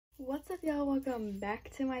What's up, y'all? Welcome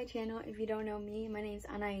back to my channel. If you don't know me, my name's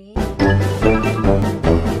Anaí.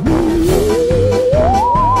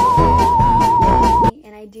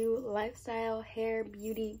 And I do lifestyle, hair,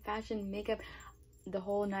 beauty, fashion, makeup, the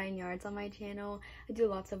whole 9 yards on my channel. I do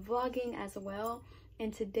lots of vlogging as well.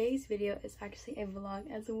 And today's video is actually a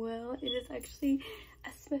vlog as well. It is actually a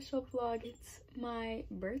special vlog. It's my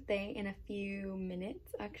birthday in a few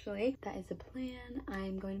minutes, actually. That is the plan.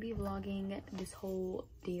 I'm going to be vlogging this whole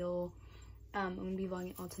deal. I'm going to be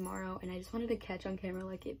vlogging all tomorrow, and I just wanted to catch on camera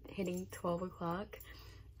like it hitting 12 o'clock.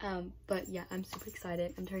 But yeah, I'm super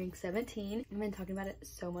excited. I'm turning 17. I've been talking about it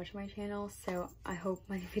so much on my channel, so I hope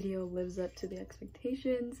my video lives up to the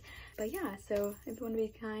expectations. But yeah, so if you want to be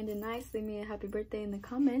kind and nice, leave me a happy birthday in the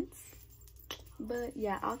comments. But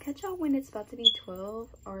yeah, I'll catch y'all when it's about to be 12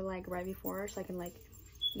 or like right before, so I can like,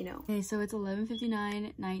 you know. Okay, so it's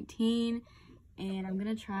 11:59:19, and I'm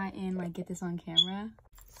gonna try and like get this on camera.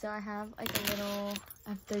 So I have like a little, I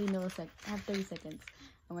have 30 seconds.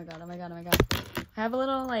 Oh my god, oh my god, oh my god. I have a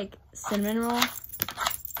little like cinnamon roll.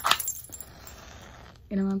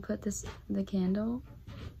 And I'm gonna put the candle.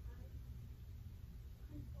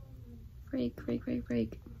 Break.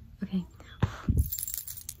 Okay.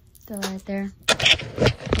 Still right there.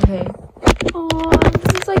 Okay. Oh,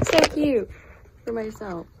 this is like so cute for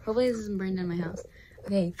myself. Hopefully this isn't burned down my house.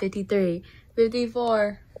 Okay, 53,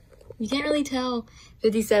 54. You can't really tell.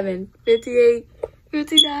 57, 58,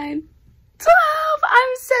 59, 12.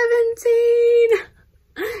 I'm 17.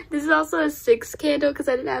 This is also a 6 candle because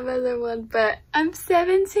I didn't have another one, but I'm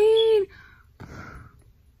 17.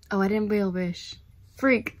 Oh, I didn't real wish.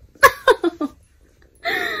 Freak.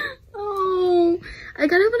 Oh, I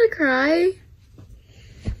kind of want to cry.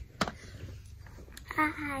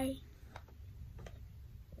 Hi.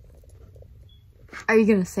 Are you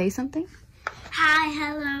gonna say something? Hi,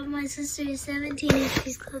 hello. My sister is 17 and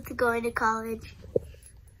she's close to going to college.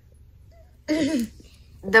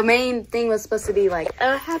 The main thing was supposed to be like,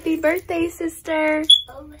 oh, happy birthday, sister.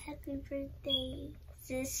 Oh, happy birthday,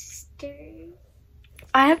 sister.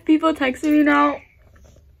 I have people texting me now.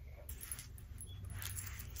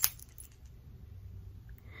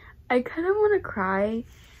 I kind of want to cry,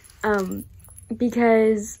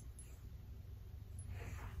 because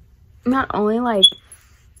not only like,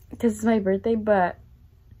 because it's my birthday, but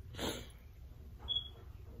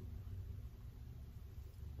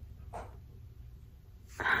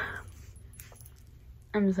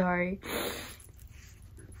I'm sorry.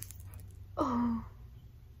 Oh.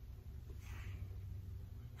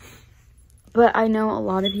 But I know a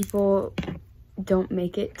lot of people don't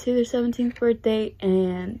make it to their 17th birthday,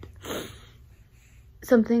 and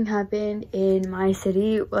something happened in my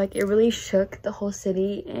city. Like, it really shook the whole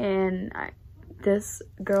city, and this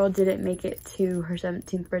girl didn't make it to her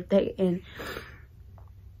 17th birthday, and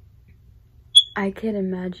I can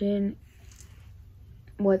imagine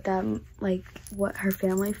what that, like, what her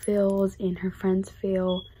family feels and her friends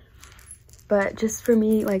feel. But just for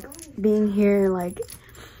me, like, being here, like,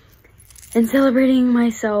 and celebrating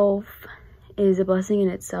myself is a blessing in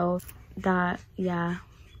itself. That, yeah.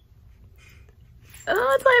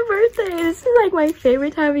 Oh, it's my birthday. This is like my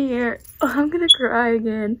favorite time of year. Oh, I'm gonna cry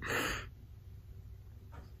again.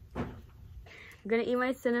 I'm gonna eat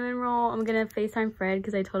my cinnamon roll. I'm gonna FaceTime Fred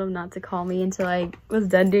because I told him not to call me until I was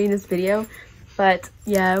done doing this video. But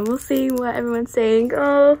yeah, we'll see what everyone's saying.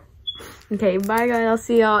 Oh, okay, bye guys. I'll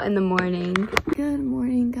see y'all in the morning. Good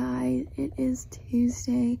morning, guys. It is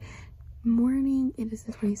Tuesday morning. It is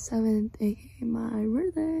the 27th, aka my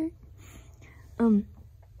birthday.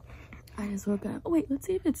 I just woke up. Oh wait, let's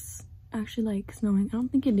see if it's actually like snowing. I don't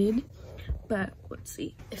think it did, but let's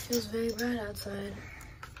see. It feels very bright outside.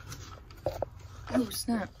 Oh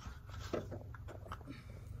snap.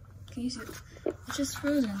 Can you see it? It's just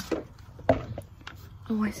frozen.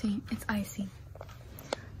 Oh, I see. It's icy.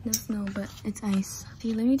 No snow, but it's ice.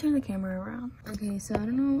 See, let me turn the camera around. Okay, so I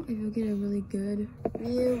don't know if you'll get a really good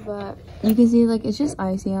view, but you can see like it's just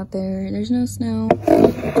icy out there. There's no snow.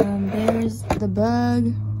 There's the bug,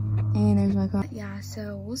 and there's my car. Yeah,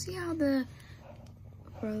 so we'll see how the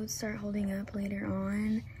roads start holding up later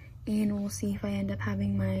on, and we'll see if I end up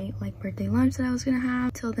having my like birthday lunch that I was gonna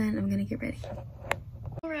have. Till then, I'm gonna get ready.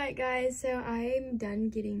 Alright guys, so I'm done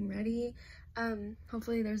getting ready.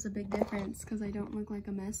 Hopefully there's a big difference because I don't look like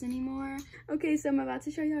a mess anymore. Okay, so I'm about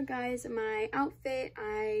to show y'all guys my outfit.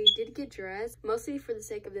 I did get dressed, mostly for the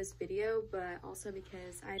sake of this video, but also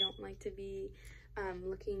because I don't like to be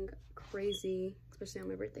looking crazy, especially on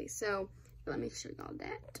my birthday. So let me show y'all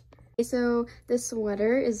that. Okay, so this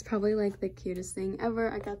sweater is probably like the cutest thing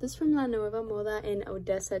ever. I got this from La Nueva Moda in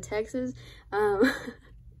Odessa, Texas.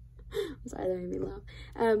 I'm sorry, that made me laugh.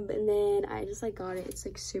 And then I just like got it. It's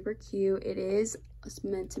like super cute. It's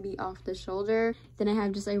meant to be off the shoulder. Then I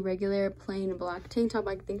have just a regular plain black tank top.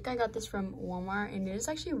 I think I got this from Walmart, and it is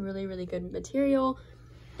actually really, really good material.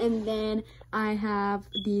 And then I have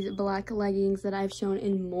these black leggings that I've shown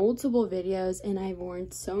in multiple videos and I've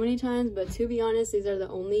worn so many times, but to be honest, these are the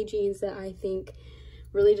only jeans that I think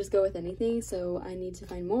really just go with anything, so I need to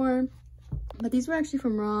find more. But these were actually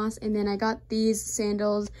from Ross. And then I got these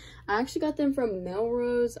sandals. I actually got them from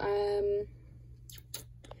Melrose.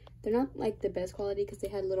 They're not like the best quality because they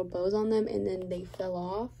had little bows on them and then they fell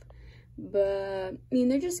off, but I mean,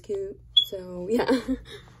 they're just cute. So yeah.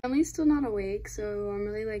 Family's still not awake, so I'm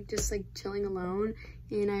really like just like chilling alone,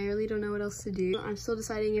 and I really don't know what else to do. I'm still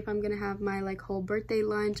deciding if I'm gonna have my like whole birthday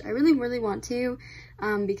lunch. I really want to,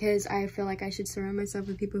 because I feel like I should surround myself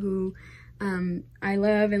with people who I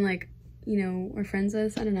love and like, you know, are friends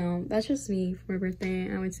with. I don't know, that's just me for my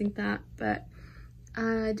birthday. I would think that, but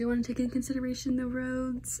I do want to take into consideration the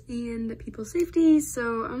roads and people's safety,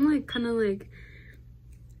 so I'm like kind of like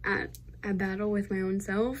at a battle with my own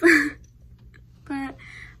self. But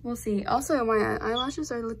we'll see. Also, my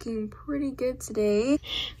eyelashes are looking pretty good today,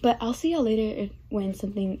 but I'll see y'all later when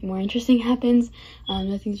something more interesting happens.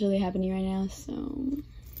 Nothing's really happening right now, so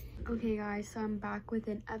okay guys, so I'm back with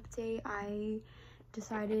an update. I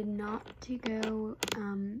decided not to go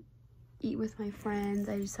eat with my friends.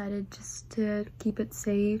 I decided just to keep it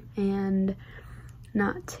safe and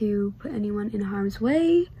not to put anyone in harm's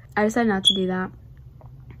way. I decided not to do that,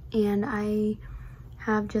 and I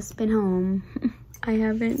have just been home. I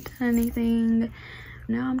haven't done anything.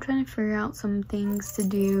 Now I'm trying to figure out some things to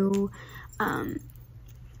do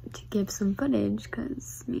to give some footage,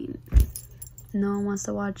 because I mean, no one wants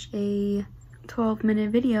to watch a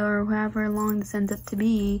 12-minute video or however long this ends up to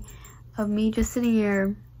be of me just sitting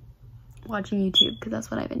here watching YouTube, because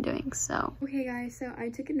that's what I've been doing. So okay guys, so I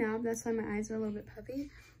took a nap, that's why my eyes are a little bit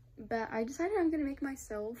puffy, but I decided I'm gonna make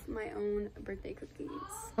myself my own birthday cookies.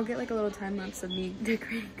 I'll get like a little time lapse of me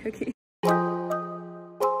decorating cookies.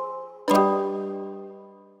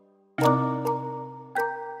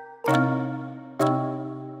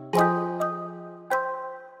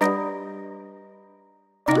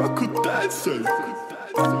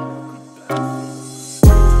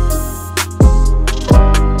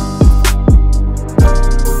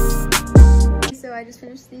 So I just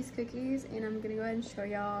finished these cookies and I'm gonna go ahead and show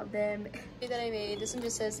y'all them that I made. This one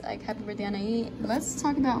just says like happy birthday Anaí. Let's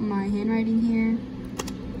talk about my handwriting here.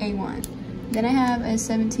 A1. Then I have a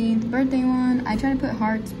 17th birthday one. I tried to put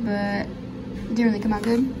hearts, but it didn't really come out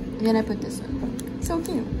good. And then I put this one. So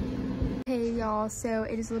cute. Hey y'all, so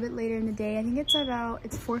it is a little bit later in the day. I think it's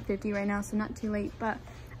 4:50 right now, so not too late, but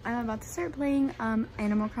I'm about to start playing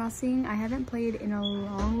Animal Crossing. I haven't played in a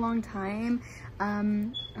long time.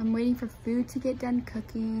 I'm waiting for food to get done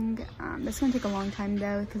cooking. This is gonna take a long time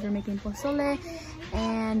though, because we're making pozole.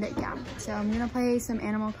 And yeah, so I'm gonna play some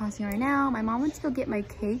Animal Crossing right now. My mom went to go get my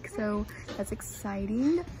cake, so that's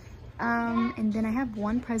exciting. And then I have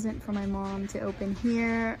one present for my mom to open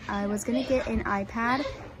here. I was gonna get an iPad,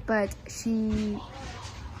 but she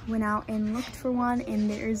went out and looked for one, and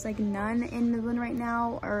there's like none in Midland right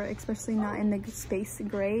now, or especially not in the space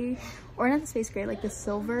gray, or not the space gray, like the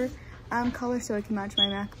silver color, so it can match my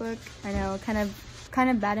MacBook. I know, kind of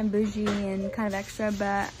bad and bougie and kind of extra,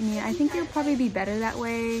 but I mean, I think it'll probably be better that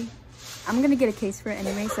way. I'm gonna get a case for it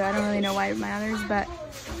anyway, so I don't really know why it matters, but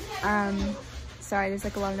sorry, there's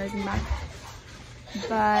like a lot of noise in the back.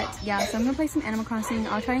 But yeah, so I'm gonna play some Animal Crossing.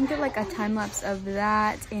 I'll try and get like a time lapse of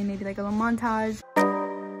that and maybe like a little montage.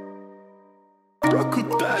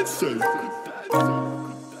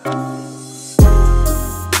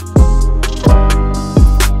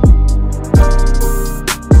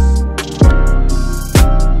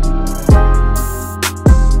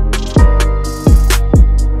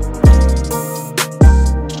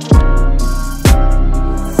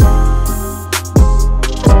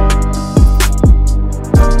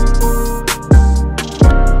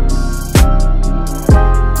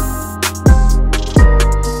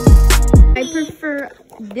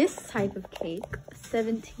 This type of cake,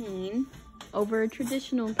 17, over a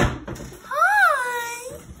traditional cake.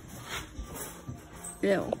 Hi!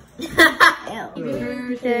 Ew. Happy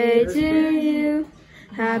birthday to you.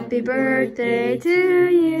 Happy birthday to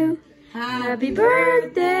you. Happy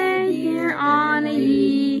birthday, dear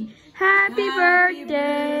Anaí. Happy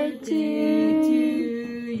birthday to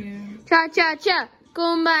you. Cha cha cha,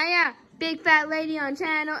 kumbaya. Big fat lady on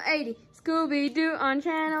channel 80. Scooby Doo on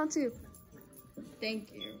channel 2.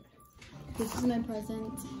 Thank you. This is my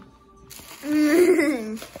present.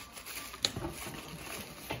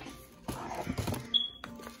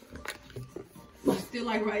 Still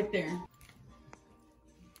like right there.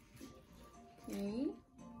 Okay.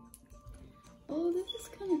 Oh, this is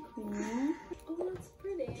kind of cool. Oh, that's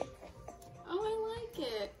pretty. Oh, I like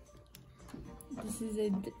it. This is a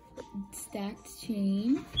stacked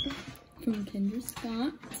chain from Kendra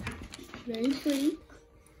Scott. Very pretty.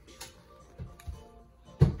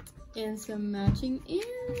 And some matching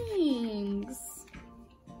earrings.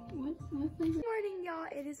 What flavor? Good morning, y'all.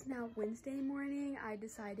 It is now Wednesday morning. I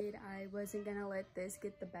decided I wasn't gonna let this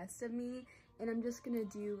get the best of me, and I'm just gonna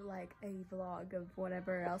do like a vlog of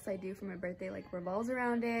whatever else I do for my birthday, like revolves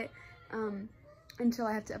around it, until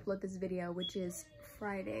I have to upload this video, which is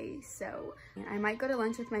Friday. So I might go to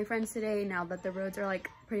lunch with my friends today now that the roads are like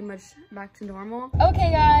pretty much back to normal.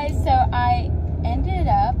 Okay guys, so I ended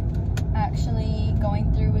up actually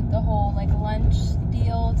going through with the whole like lunch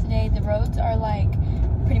deal today. The roads are like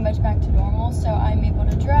pretty much back to normal, so I'm able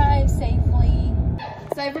to drive safely.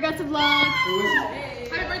 So I forgot to vlog. Happy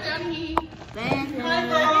birthday, Annie. Thank you.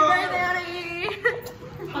 Happy birthday,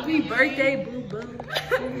 Annie. Happy birthday, boo boo.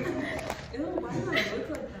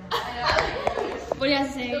 What do you have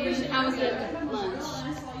to say? How was the lunch?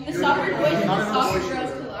 The soccer boys and the soccer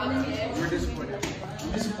girls collided. We're disappointed.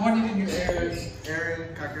 Disappointed in you,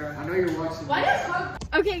 Aaron, Kaka. I know you're watching.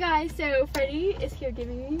 Okay guys, so Freddie is here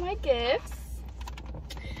giving me my gifts.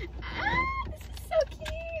 Ah, this is so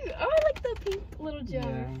cute. Oh, I like the pink little jar.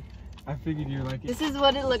 Yeah, I figured you like it. This is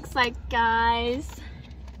what it looks like, guys.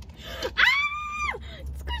 Ah!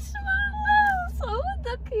 It's Squishmallows. Oh, it's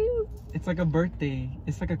so cute. It's like a birthday.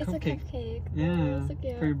 It's like a It's cupcake. a cupcake. Yeah, Oh, so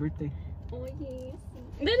cute. for your birthday. Oh, yes.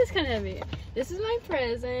 That is kind of heavy. This is my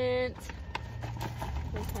present.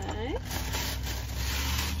 Okay.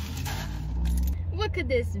 What could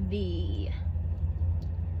this be?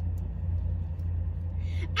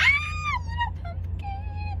 Ah, little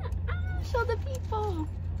pumpkin. Ah, show the people.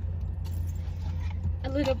 A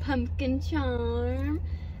little pumpkin charm.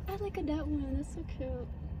 I like that one. That's so cute.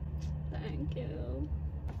 Thank you.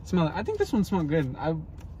 Smell it. I think this one smells good. Oh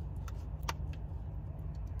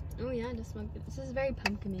yeah, it does smell good. This is very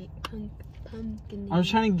pumpkin-y. Pumpkin-y. I was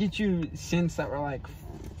trying to get you scents that were like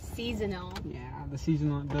Seasonal. yeah, the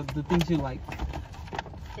seasonal, the things you like.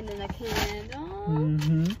 And then a candle.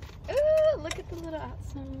 Mm-hmm. Ooh, look at the little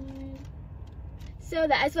outside. So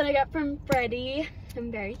that is what I got from Freddie.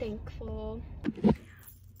 I'm very thankful.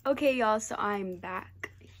 Okay, y'all, so I'm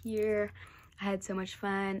back here. I had so much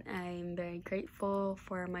fun. I'm very grateful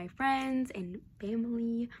for my friends and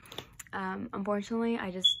family. Unfortunately,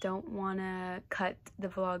 I just don't want to cut the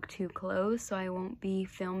vlog too close, so I won't be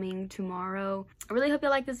filming tomorrow. I really hope you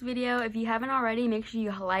like this video. If you haven't already, make sure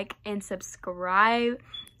you like and subscribe,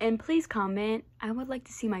 and please comment. I would like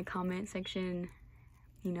to see my comment section,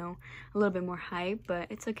 you know, a little bit more hype, but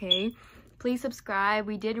it's okay. Please subscribe.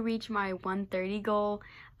 We did reach my 130 goal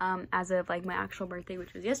as of like my actual birthday,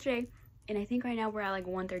 which was yesterday. And I think right now we're at like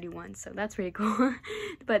 131, so that's pretty cool.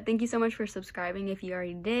 But thank you so much for subscribing if you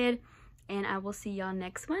already did. And I will see y'all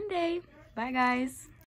next Monday. Bye, guys.